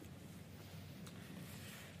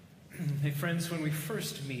Hey friends, when we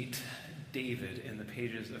first meet David in the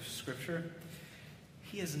pages of Scripture,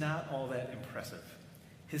 he is not all that impressive.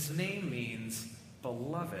 His name means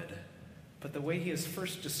beloved, but the way he is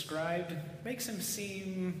first described makes him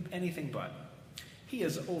seem anything but. He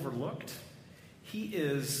is overlooked. He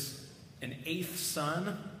is an eighth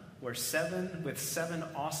son with seven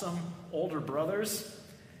awesome older brothers.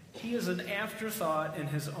 He is an afterthought in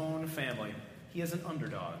his own family. He is an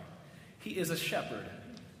underdog. He is a shepherd,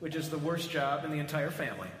 which is the worst job in the entire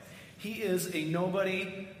family. He is a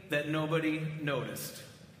nobody that nobody noticed.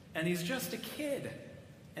 And he's just a kid,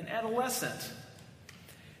 an adolescent.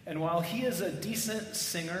 And while he is a decent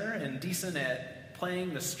singer and decent at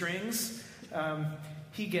playing the strings,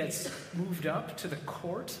 he gets moved up to the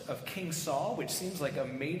court of King Saul, which seems like a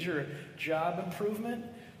major job improvement.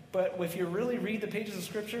 But if you really read the pages of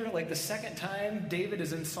Scripture, like the second time David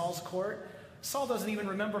is in Saul's court, Saul doesn't even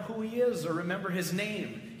remember who he is or remember his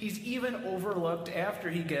name. He's even overlooked after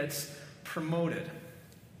he gets promoted.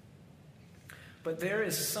 But there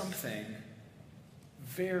is something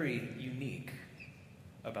very unique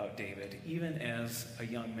about David, even as a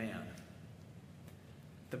young man.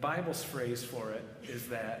 The Bible's phrase for it is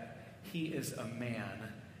that he is a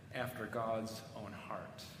man after God's own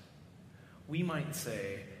heart. We might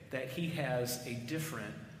say that he has a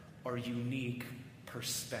different or unique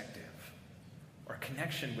perspective or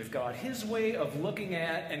connection with God. His way of looking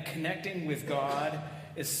at and connecting with God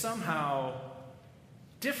is somehow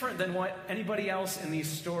different than what anybody else in these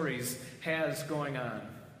stories has going on.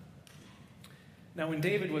 Now, when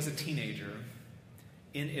David was a teenager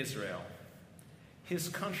in Israel, his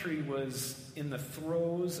country was in the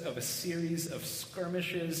throes of a series of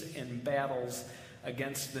skirmishes and battles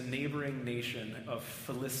against the neighboring nation of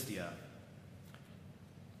Philistia.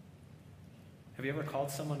 Have you ever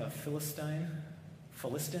called someone a Philistine?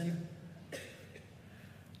 Philistin?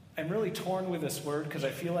 I'm really torn with this word because I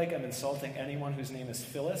feel like I'm insulting anyone whose name is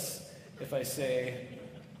Phyllis if I say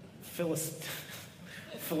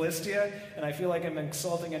Philistia, and I feel like I'm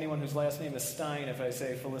insulting anyone whose last name is Stein if I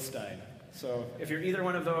say Philistine. So if you're either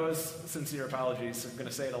one of those, sincere apologies. I'm going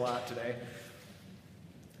to say it a lot today.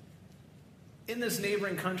 In this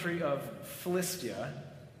neighboring country of Philistia,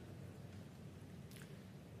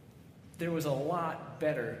 there was a lot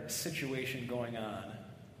better situation going on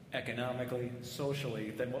economically,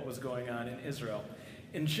 socially, than what was going on in Israel.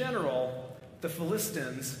 In general, the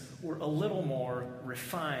Philistines were a little more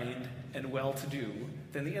refined and well-to-do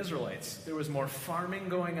than the Israelites. There was more farming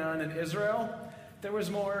going on in Israel. There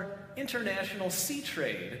was more international sea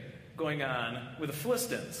trade going on with the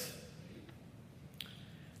Philistines.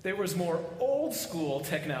 There was more old-school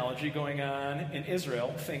technology going on in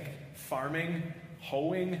Israel. Think farming,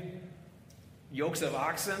 hoeing, yokes of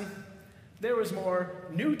oxen. There was more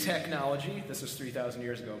new technology, this was 3,000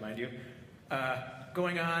 years ago, mind you,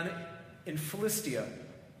 going on in Philistia.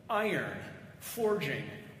 Iron, forging,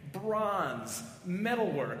 bronze,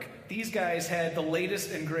 metalwork. These guys had the latest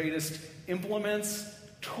and greatest implements,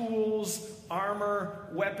 tools, armor,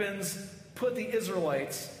 weapons, put the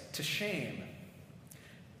Israelites to shame.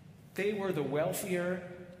 They were the wealthier,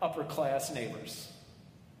 upper-class neighbors.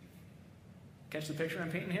 Catch the picture I'm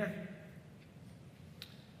painting here?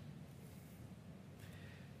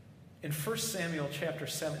 In 1 Samuel chapter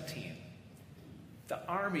 17, the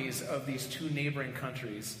armies of these two neighboring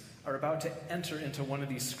countries are about to enter into one of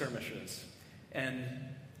these skirmishes. And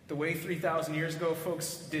the way 3,000 years ago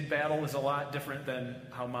folks did battle is a lot different than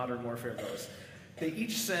how modern warfare goes. They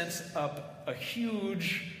each sent up a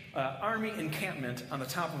huge army encampment on the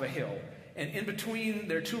top of a hill. And in between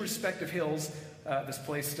their two respective hills, this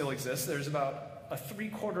place still exists, there's about a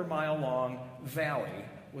 3/4 mile long valley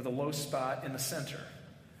with a low spot in the center.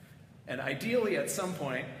 And ideally, at some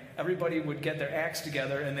point, everybody would get their axe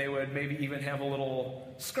together and they would maybe even have a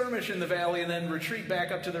little skirmish in the valley and then retreat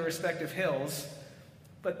back up to their respective hills.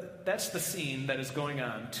 But that's the scene that is going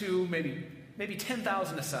on. Two, maybe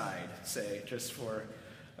 10,000 aside, say, just for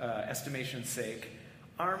estimation's sake.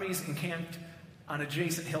 Armies encamped on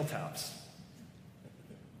adjacent hilltops.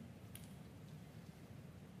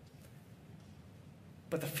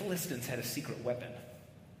 But the Philistines had a secret weapon.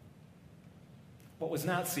 What was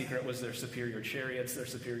not secret was their superior chariots, their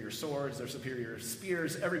superior swords, their superior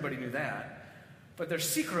spears. Everybody knew that. But their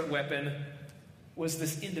secret weapon was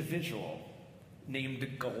this individual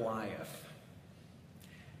named Goliath.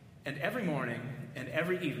 And every morning and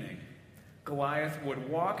every evening, Goliath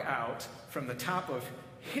would walk out from the top of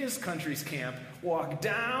his country's camp, walk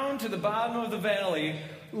down to the bottom of the valley,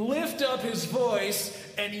 lift up his voice,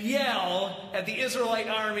 and yell at the Israelite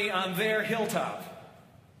army on their hilltop.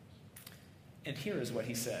 And here is what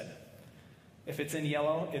he said. If it's in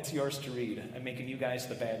yellow, it's yours to read. I'm making you guys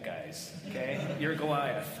the bad guys, okay? You're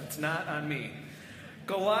Goliath. It's not on me.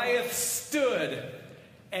 Goliath stood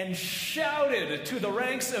and shouted to the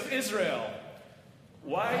ranks of Israel,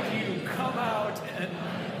 "Why do you come out and..."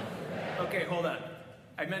 Okay, hold on.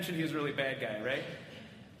 I mentioned he was a really bad guy, right?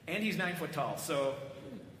 And he's 9 foot tall, so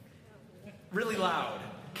really loud.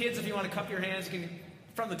 Kids, if you want to cup your hands, you can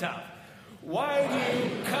from the top. "Why do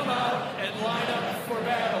you come out and line up for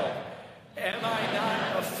battle? Am I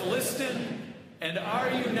not a Philistine? And are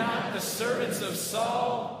you not the servants of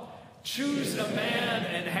Saul? Choose a man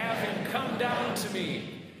and have him come down to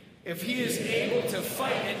me. If he is able to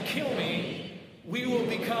fight and kill me, we will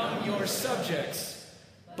become your subjects.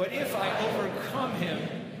 But if I overcome him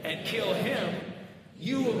and kill him,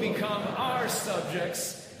 you will become our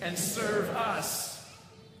subjects and serve us."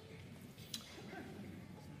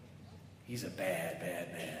 He's a bad,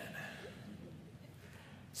 bad man.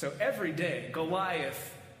 So every day,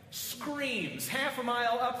 Goliath screams half a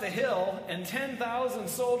mile up the hill, and 10,000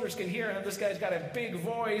 soldiers can hear him. This guy's got a big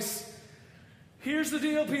voice. "Here's the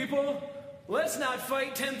deal, people. Let's not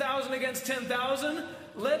fight 10,000 against 10,000.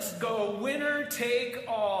 Let's go winner take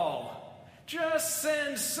all. Just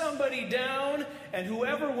send somebody down, and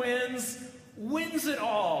whoever wins, wins it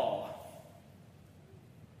all."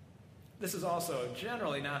 This is also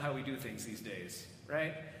generally not how we do things these days,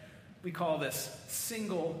 right? We call this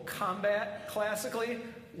single combat, classically.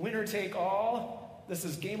 Winner take all. This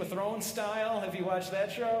is Game of Thrones style, if you watch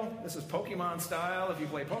that show. This is Pokemon style, if you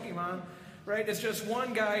play Pokemon. Right? It's just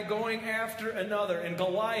one guy going after another. And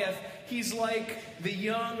Goliath, he's like the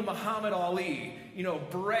young Muhammad Ali. You know,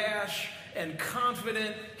 brash and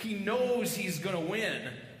confident. He knows he's going to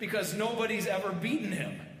win because nobody's ever beaten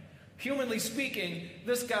him. Humanly speaking,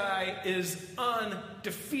 this guy is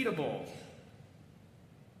undefeatable.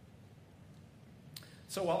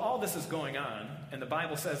 So while all this is going on, and the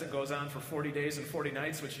Bible says it goes on for 40 days and 40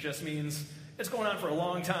 nights, which just means it's going on for a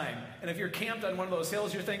long time. And if you're camped on one of those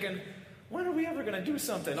hills, you're thinking, when are we ever going to do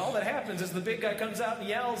something? All that happens is the big guy comes out and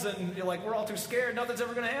yells, and you're like, we're all too scared. Nothing's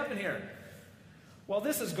ever going to happen here. While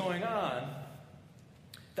this is going on,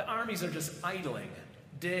 the armies are just idling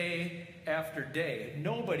day after day.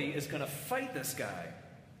 Nobody is going to fight this guy.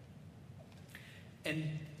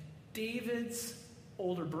 And David's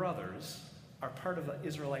older brothers are part of the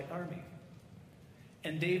Israelite army.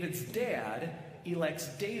 And David's dad elects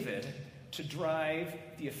David to drive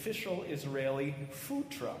the official Israeli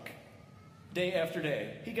food truck day after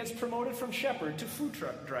day. He gets promoted from shepherd to food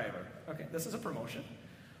truck driver. Okay, this is a promotion.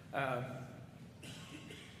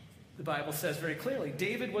 The Bible says very clearly,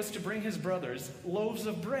 David was to bring his brothers loaves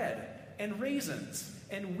of bread and raisins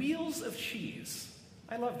and wheels of cheese.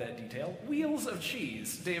 I love that detail. Wheels of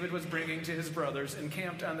cheese David was bringing to his brothers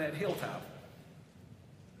encamped on that hilltop.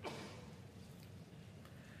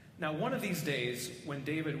 Now, one of these days, when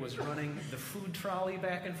David was running the food trolley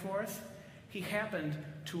back and forth, he happened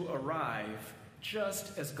to arrive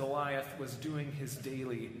just as Goliath was doing his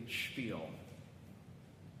daily spiel.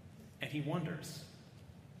 And he wonders,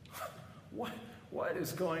 what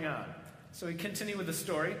is going on? So we continue with the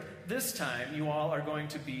story. This time, you all are going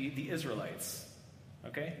to be the Israelites.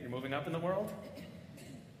 Okay? You're moving up in the world?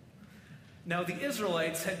 Now, the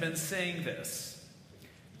Israelites had been saying this.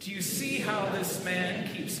 "Do you see how this man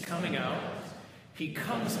keeps coming out? He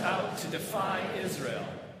comes out to defy Israel.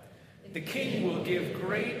 The king will give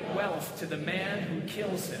great wealth to the man who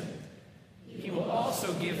kills him. He will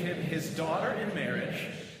also give him his daughter in marriage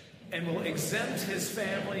and will exempt his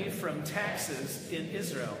family from taxes in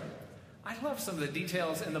Israel." I love some of the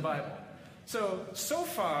details in the Bible. So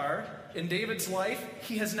far in David's life,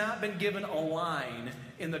 he has not been given a line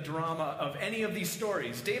in the drama of any of these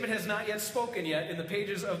stories. David has not yet spoken yet in the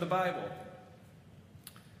pages of the Bible.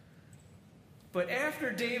 But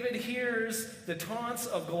after David hears the taunts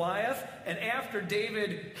of Goliath, and after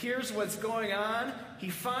David hears what's going on, he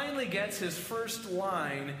finally gets his first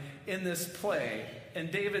line in this play.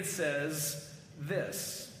 And David says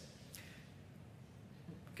this.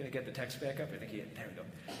 Can I get the text back up? I think there we go.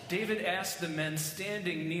 David asked the men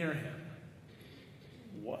standing near him,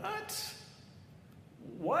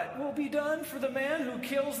 What will be done for the man who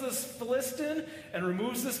kills this Philistine and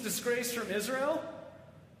removes this disgrace from Israel?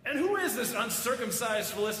 And who is this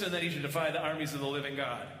uncircumcised Philistine that he should defy the armies of the living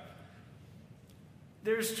God?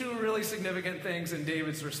 There's two really significant things in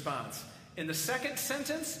David's response. In the second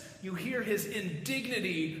sentence, you hear his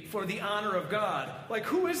indignity for the honor of God. Like,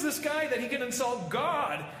 who is this guy that he can insult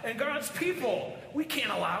God and God's people? We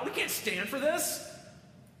can't stand for this.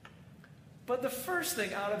 But the first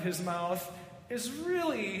thing out of his mouth is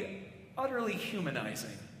really utterly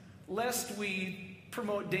humanizing, lest we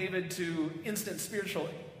promote David to instant spiritual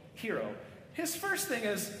hero, his first thing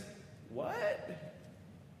is, what?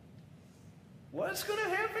 What's going to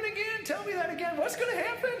happen again? Tell me that again. What's going to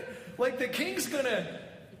happen? Like the king's going to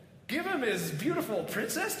give him his beautiful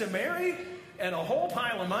princess to marry and a whole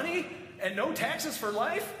pile of money and no taxes for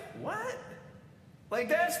life? What? Like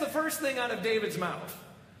that's the first thing out of David's mouth.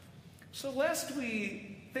 So lest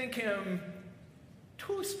we think him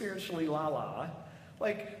too spiritually la-la,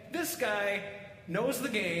 like this guy knows the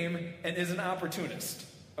game and is an opportunist,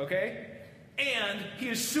 okay? And he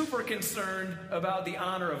is super concerned about the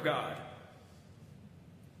honor of God.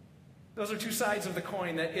 Those are two sides of the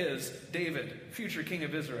coin that is David, future king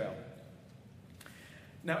of Israel.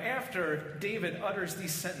 Now, after David utters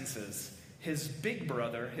these sentences, his big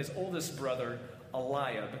brother, his oldest brother,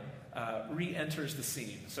 Eliab, re-enters the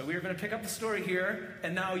scene. So we are going to pick up the story here,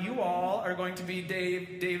 and now you all are going to be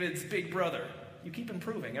David's big brother. You keep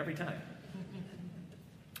improving every time.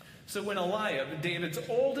 So when Eliab, David's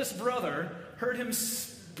oldest brother, heard him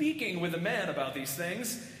speaking with the man about these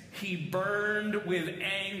things, he burned with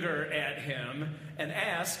anger at him and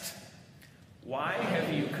asked, "Why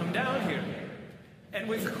have you come down here? And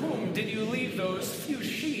with whom did you leave those few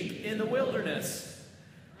sheep in the wilderness?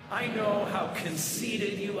 I know how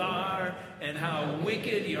conceited you are and how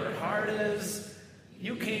wicked your heart is.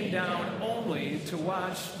 You came down only to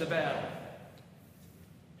watch the battle."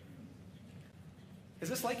 Is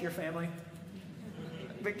this like your family?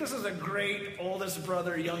 Like this is a great oldest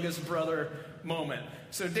brother, youngest brother moment.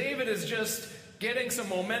 So David is just getting some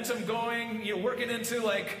momentum going, working into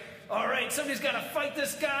like, all right, somebody's got to fight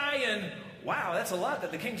this guy, and wow, that's a lot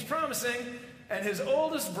that the king's promising. And his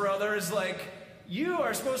oldest brother is like, you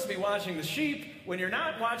are supposed to be watching the sheep. When you're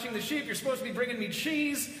not watching the sheep, you're supposed to be bringing me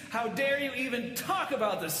cheese. How dare you even talk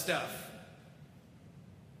about this stuff?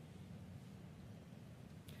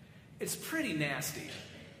 It's pretty nasty,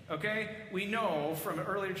 okay? We know from an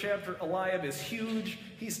earlier chapter, Eliab is huge,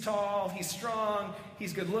 he's tall, he's strong,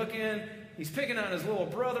 he's good looking, he's picking on his little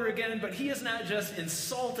brother again, but he is not just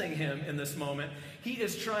insulting him in this moment, he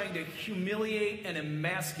is trying to humiliate and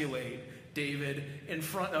emasculate David in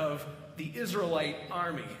front of the Israelite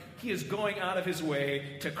army. He is going out of his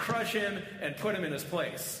way to crush him and put him in his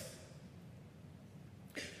place.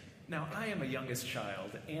 Now, I am a youngest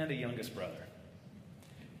child and a youngest brother.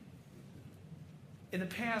 In the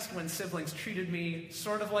past, when siblings treated me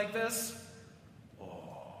sort of like this,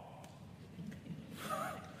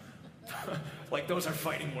 like those are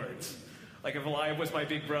fighting words. Like if Eliab was my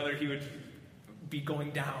big brother, he would be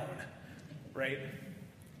going down, right?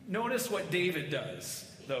 Notice what David does,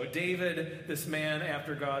 though. David, this man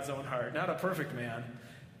after God's own heart, not a perfect man.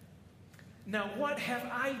 "Now what have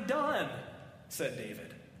I done?" said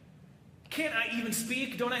David. "Can't I even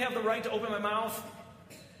speak? Don't I have the right to open my mouth?"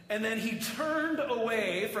 And then he turned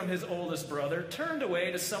away from his oldest brother, turned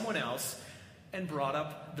away to someone else, and brought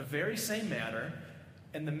up the very same matter,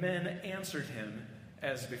 and the men answered him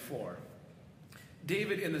as before.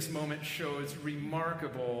 David in this moment shows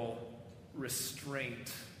remarkable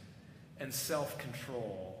restraint and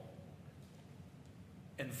self-control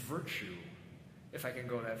and virtue, if I can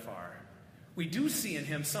go that far. We do see in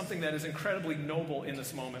him something that is incredibly noble in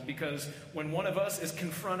this moment, because when one of us is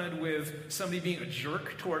confronted with somebody being a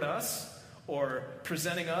jerk toward us or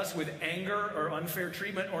presenting us with anger or unfair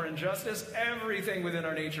treatment or injustice, everything within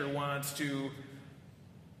our nature wants to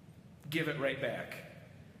give it right back.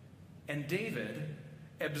 And David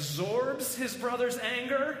absorbs his brother's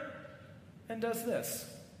anger and does this.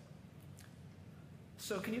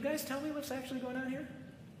 So can you guys tell me what's actually going on here?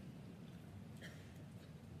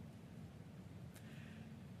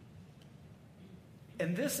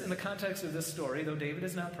 And this, in the context of this story, though David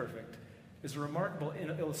is not perfect, is a remarkable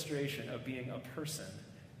illustration of being a person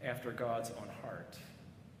after God's own heart.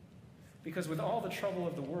 Because with all the trouble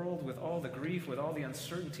of the world, with all the grief, with all the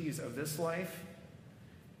uncertainties of this life,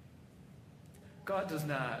 God does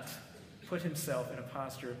not put himself in a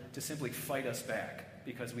posture to simply fight us back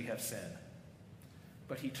because we have sin.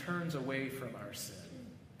 But he turns away from our sin.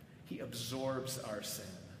 He absorbs our sin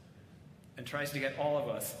and tries to get all of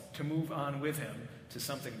us to move on with him to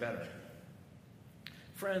something better.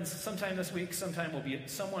 Friends, sometime this week,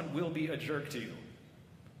 someone will be a jerk to you.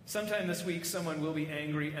 Sometime this week, someone will be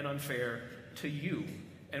angry and unfair to you.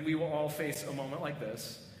 And we will all face a moment like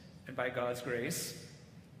this. And by God's grace,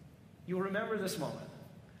 you'll remember this moment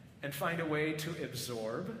and find a way to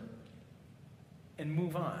absorb and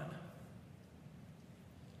move on.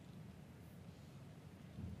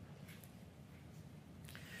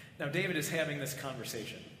 Now, David is having this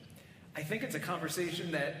conversation. I think it's a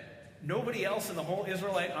conversation that nobody else in the whole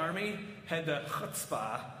Israelite army had the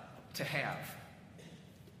chutzpah to have.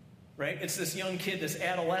 right? It's this young kid, this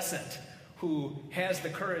adolescent, who has the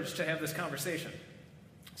courage to have this conversation.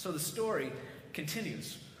 So the story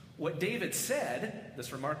continues. What David said,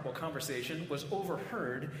 this remarkable conversation, was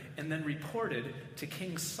overheard and then reported to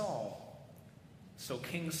King Saul. So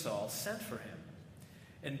King Saul sent for him.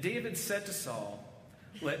 And David said to Saul,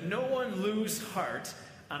 "Let no one lose heart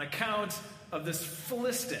on account of this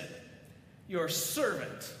Philistine. Your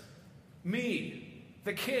servant, me,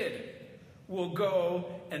 the kid, will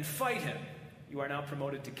go and fight him." You are now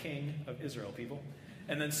promoted to king of Israel, people.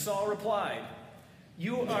 And then Saul replied,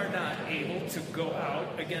 "You are not able to go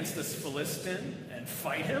out against this Philistine and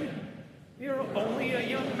fight him. You're only a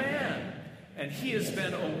young man, and he has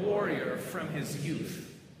been a warrior from his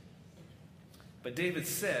youth." But David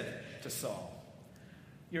said to Saul,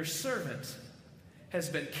 "Your servant has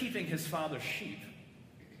been keeping his father's sheep.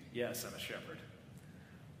 Yes, I'm a shepherd.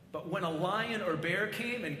 But when a lion or bear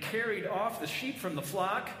came and carried off the sheep from the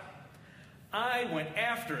flock, I went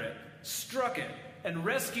after it, struck it, and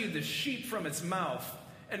rescued the sheep from its mouth.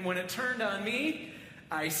 And when it turned on me,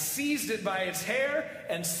 I seized it by its hair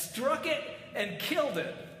and struck it and killed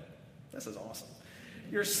it." This is awesome.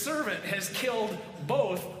 "Your servant has killed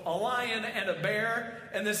both a lion and a bear,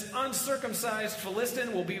 and this uncircumcised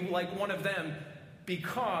Philistine will be like one of them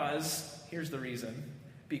because," here's the reason,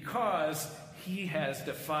 "because he has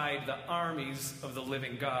defied the armies of the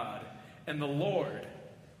living God, and the Lord,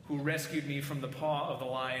 who rescued me from the paw of the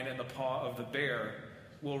lion and the paw of the bear,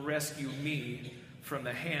 will rescue me from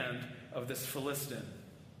the hand of this Philistine."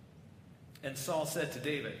 And Saul said to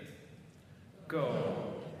David,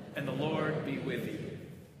 "Go, and the Lord be with you."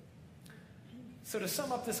 So to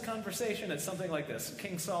sum up this conversation, it's something like this.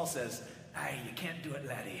 King Saul says, "Aye, you can't do it,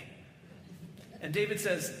 laddie." And David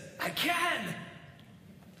says, "I can."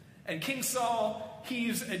 And King Saul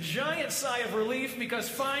heaves a giant sigh of relief because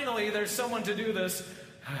finally there's someone to do this,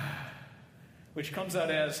 which comes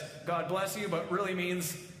out as, "God bless you," but really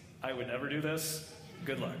means, "I would never do this.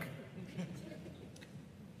 Good luck."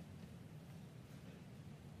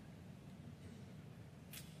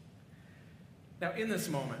 Now, in this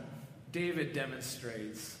moment, David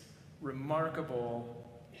demonstrates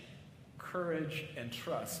remarkable courage and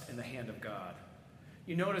trust in the hand of God.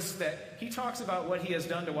 You notice that he talks about what he has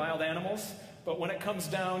done to wild animals, but when it comes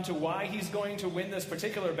down to why he's going to win this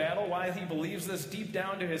particular battle, why he believes this deep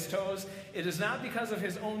down to his toes, it is not because of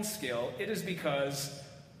his own skill. It is because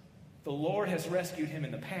the Lord has rescued him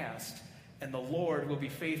in the past, and the Lord will be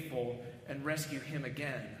faithful and rescue him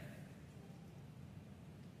again.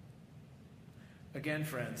 Again,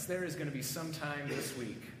 friends, there is going to be some time this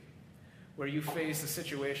week where you face a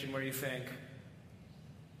situation where you think,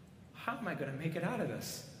 how am I going to make it out of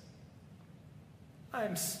this?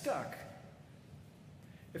 I'm stuck.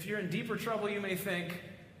 If you're in deeper trouble, you may think,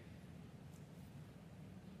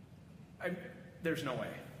 there's no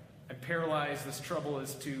way. I'm paralyzed. This trouble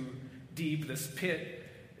is too deep. This pit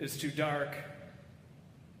is too dark.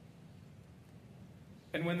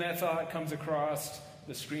 And when that thought comes across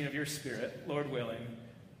the screen of your spirit, Lord willing,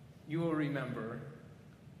 you will remember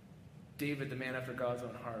David, the man after God's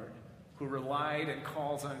own heart, who relied and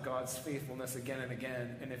calls on God's faithfulness again and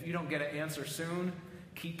again. And if you don't get an answer soon,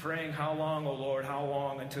 keep praying, "How long, O Lord, how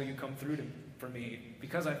long until you come through for me?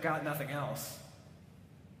 Because I've got nothing else."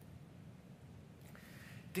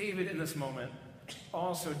 David, in this moment,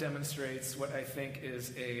 also demonstrates what I think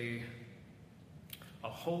is a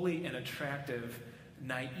holy and attractive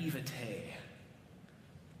naivete.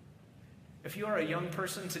 If you are a young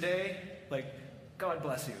person today, God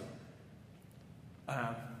bless you.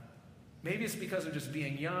 Maybe it's because of just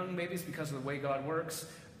being young. Maybe it's because of the way God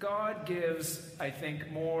works. God gives, I think,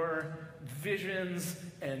 more visions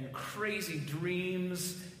and crazy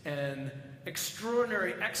dreams and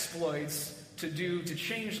extraordinary exploits to do to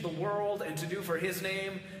change the world and to do for his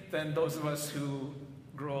name than those of us who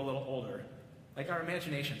grow a little older. Our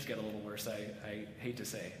imaginations get a little worse, I hate to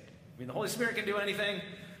say. The Holy Spirit can do anything,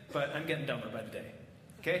 but I'm getting dumber by the day.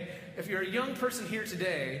 Okay? If you're a young person here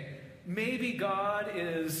today, maybe God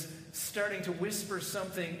is starting to whisper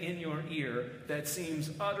something in your ear that seems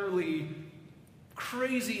utterly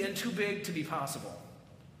crazy and too big to be possible.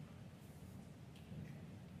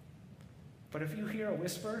 But if you hear a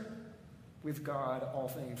whisper, with God, all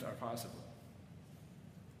things are possible.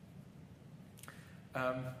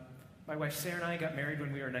 My wife Sarah and I got married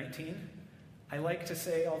when we were 19. I like to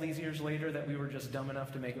say all these years later that we were just dumb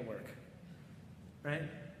enough to make it work. Right?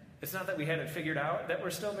 It's not that we had it figured out that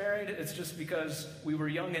we're still married. It's just because we were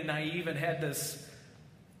young and naive and had this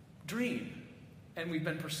dream. And we've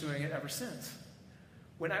been pursuing it ever since.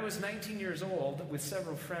 When I was 19 years old, with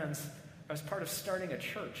several friends, I was part of starting a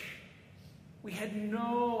church. We had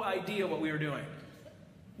no idea what we were doing.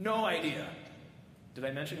 No idea. Did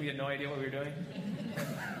I mention we had no idea what we were doing?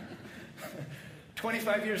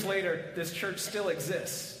 25 years later, this church still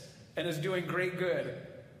exists and is doing great good.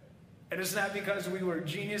 And it's not because we were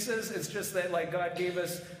geniuses. It's just that God gave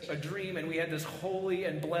us a dream and we had this holy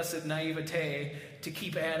and blessed naivete to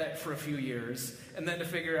keep at it for a few years and then to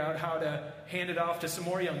figure out how to hand it off to some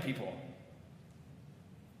more young people.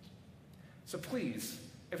 So please,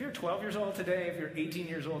 if you're 12 years old today, if you're 18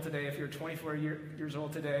 years old today, if you're 24 years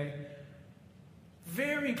old today,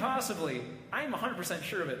 very possibly, I'm 100%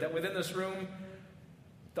 sure of it, that within this room,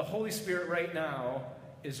 the Holy Spirit right now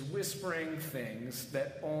is whispering things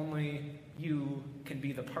that only you can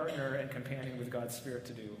be the partner and companion with God's Spirit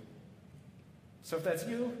to do. So if that's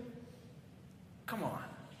you, come on.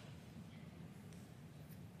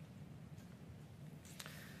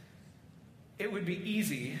 It would be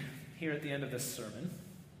easy here at the end of this sermon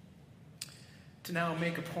to now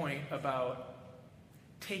make a point about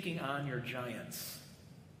taking on your giants.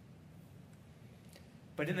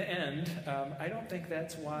 But in the end, I don't think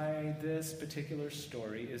that's why this particular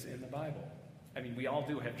story is in the Bible. I mean, we all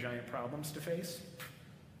do have giant problems to face.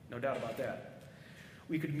 No doubt about that.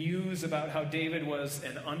 We could muse about how David was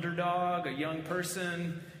an underdog, a young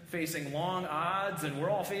person facing long odds, and we're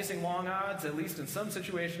all facing long odds, at least in some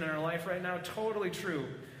situation in our life right now. Totally true.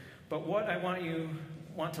 But what I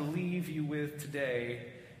want to leave you with today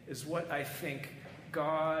is what I think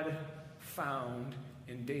God found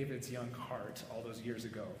in David's young heart all those years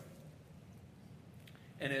ago.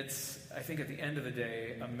 And it's, I think at the end of the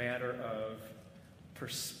day, a matter of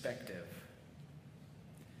perspective.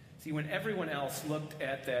 See, when everyone else looked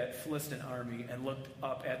at that Philistine army and looked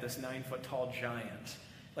up at this 9-foot-tall giant,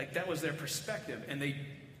 that was their perspective, and they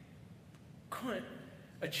couldn't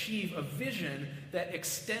achieve a vision that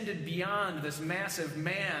extended beyond this massive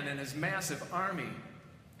man and his massive army.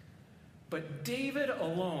 But David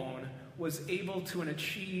alone was able to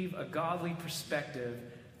achieve a godly perspective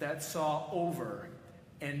that saw over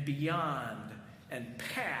and beyond and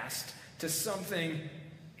past to something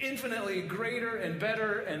infinitely greater and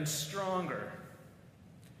better and stronger.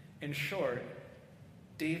 In short,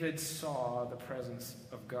 David saw the presence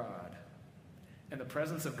of God. And the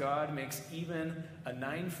presence of God makes even a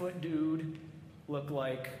 9-foot dude look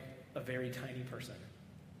like a very tiny person.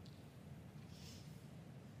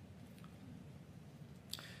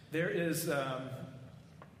 There is a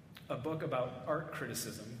book about art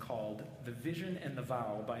criticism called The Vision and the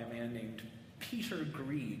Vow by a man named Peter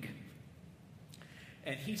Grieg.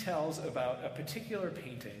 And he tells about a particular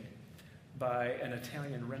painting by an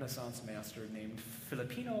Italian Renaissance master named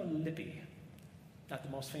Filippino Lippi. Not the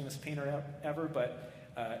most famous painter ever, but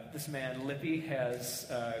this man, Lippi,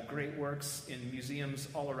 has great works in museums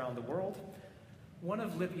all around the world. One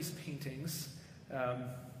of Lippi's paintings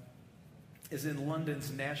is in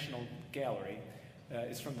London's National Gallery.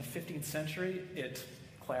 It's from the 15th century. It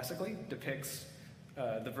classically depicts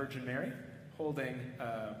the Virgin Mary holding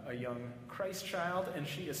a young Christ child, and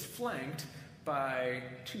she is flanked by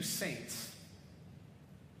 2 saints,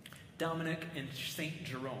 Dominic and Saint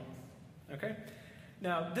Jerome. Okay?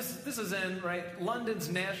 Now, this is in London's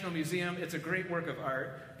National Museum. It's a great work of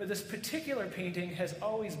art, but this particular painting has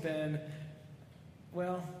always been,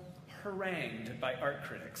 harangued by art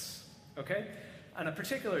critics. Okay? On a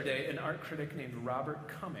particular day, an art critic named Robert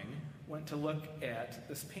Cumming went to look at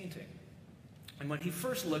this painting. And when he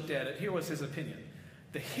first looked at it, here was his opinion.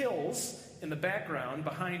 The hills in the background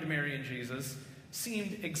behind Mary and Jesus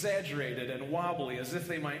seemed exaggerated and wobbly, as if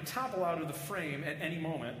they might topple out of the frame at any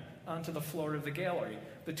moment onto the floor of the gallery.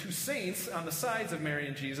 The 2 saints on the sides of Mary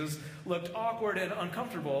and Jesus looked awkward and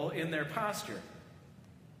uncomfortable in their posture.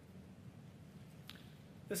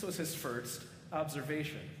 This was his first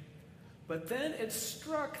observation. But then it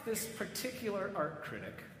struck this particular art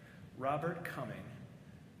critic, Robert Cumming,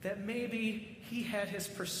 that maybe he had his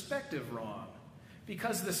perspective wrong,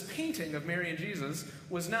 because this painting of Mary and Jesus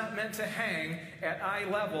was not meant to hang at eye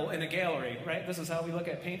level in a gallery, right? This is how we look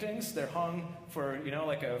at paintings. They're hung for,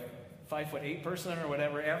 like a 5'8" person or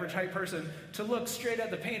whatever, average height person, to look straight at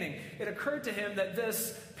the painting. It occurred to him that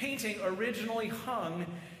this painting originally hung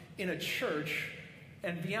in a church,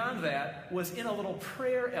 and beyond that was in a little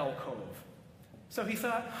prayer alcove. So he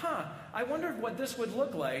thought, I wondered what this would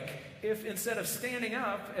look like if instead of standing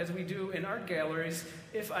up, as we do in art galleries,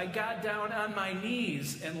 if I got down on my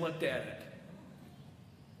knees and looked at it.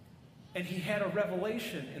 And he had a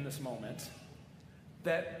revelation in this moment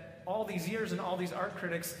that all these years and all these art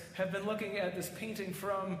critics have been looking at this painting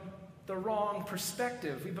from the wrong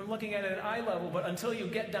perspective. We've been looking at it at eye level, but until you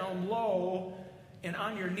get down low and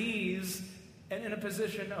on your knees And in a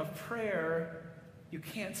position of prayer, you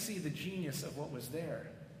can't see the genius of what was there.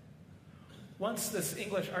 Once this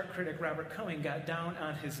English art critic, Robert Cumming, got down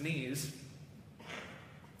on his knees,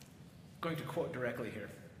 going to quote directly here,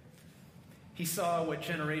 he saw what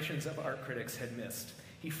generations of art critics had missed.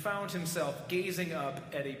 He found himself gazing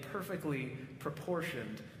up at a perfectly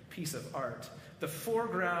proportioned piece of art. The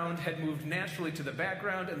foreground had moved naturally to the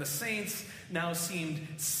background, and the saints now seemed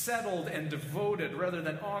settled and devoted rather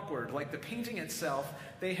than awkward. Like the painting itself,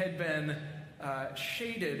 they had been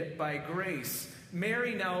shaded by grace.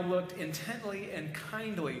 Mary now looked intently and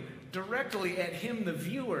kindly, directly at him, the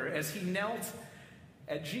viewer, as he knelt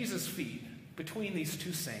at Jesus' feet between these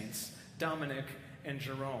two saints, Dominic and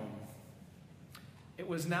Jerome. It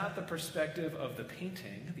was not the perspective of the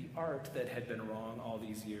painting, the art, that had been wrong all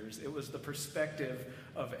these years. It was the perspective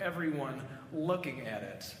of everyone looking at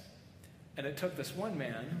it. And it took this one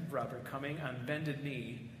man, Robert Cumming, on bended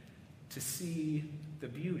knee to see the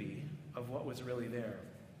beauty of what was really there.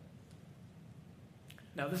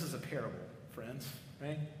 Now, this is a parable, friends,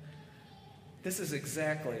 right? This is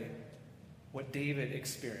exactly what David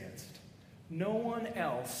experienced. No one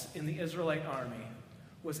else in the Israelite army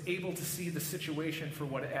was able to see the situation for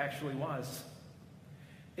what it actually was.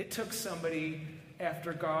 It took somebody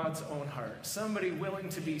after God's own heart, somebody willing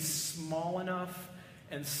to be small enough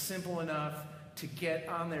and simple enough to get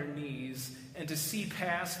on their knees and to see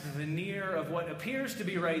past the veneer of what appears to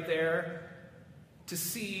be right there, to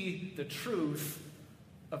see the truth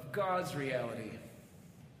of God's reality.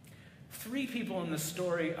 3 people in the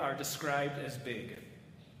story are described as big.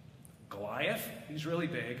 Goliath, he's really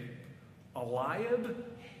big. Eliab,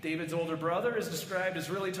 David's older brother, is described as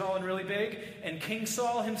really tall and really big. And King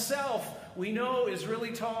Saul himself, we know, is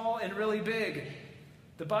really tall and really big.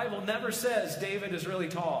 The Bible never says David is really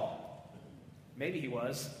tall. Maybe he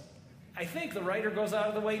was. I think the writer goes out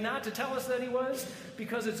of the way not to tell us that he was,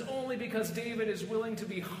 because it's only because David is willing to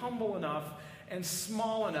be humble enough and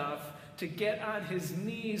small enough to get on his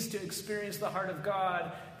knees to experience the heart of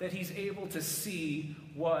God that he's able to see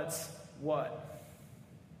what's what.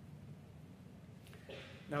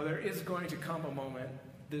 Now, there is going to come a moment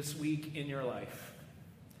this week in your life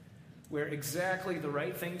where exactly the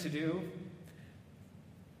right thing to do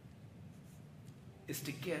is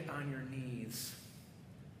to get on your knees.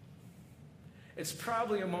 It's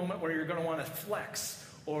probably a moment where you're going to want to flex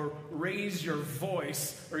or raise your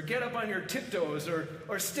voice or get up on your tiptoes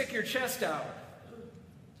or stick your chest out.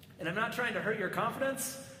 And I'm not trying to hurt your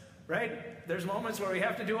confidence, right? There's moments where we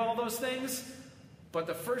have to do all those things, but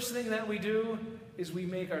the first thing that we do is we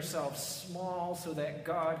make ourselves small so that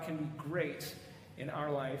God can be great in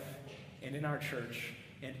our life and in our church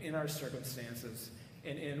and in our circumstances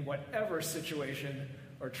and in whatever situation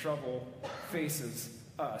or trouble faces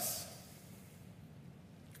us.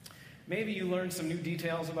 Maybe you learned some new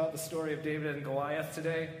details about the story of David and Goliath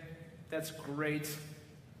today. That's great.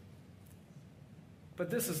 But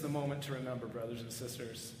this is the moment to remember, brothers and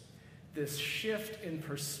sisters, this shift in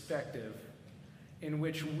perspective in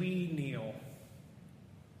which we kneel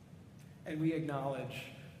and we acknowledge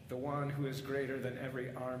the one who is greater than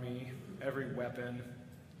every army, every weapon,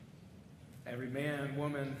 every man,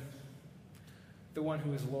 woman, the one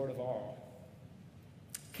who is Lord of all,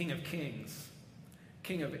 King of kings,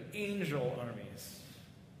 King of angel armies.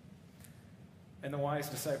 And the wise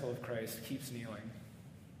disciple of Christ keeps kneeling,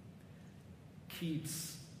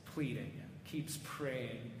 keeps pleading, keeps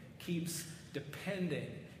praying, keeps depending,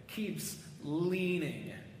 keeps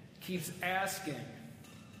leaning, keeps asking.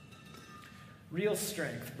 Real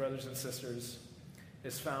strength, brothers and sisters,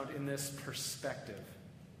 is found in this perspective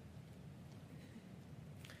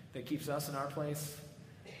that keeps us in our place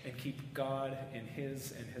and keep God in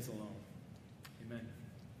his and his alone. Amen.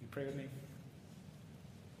 You pray with me?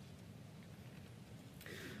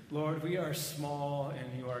 Lord, we are small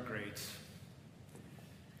and you are great.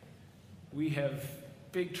 We have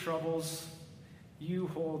big troubles. You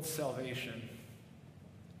hold salvation.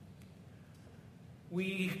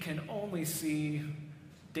 We can only see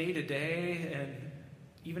day to day and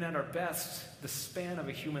even at our best the span of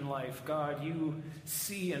a human life. God, you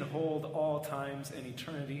see and hold all times and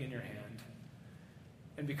eternity in your hand.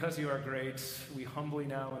 And because you are great, we humbly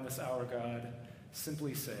now in this hour, God,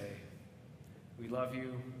 simply say, we love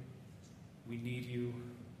you, we need you.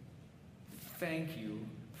 Thank you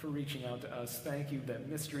for reaching out to us. Thank you that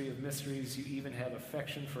mystery of mysteries, you even have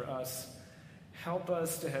affection for us. Help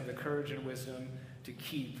us to have the courage and wisdom to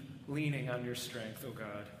keep leaning on your strength, oh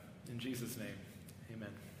God. In Jesus' name.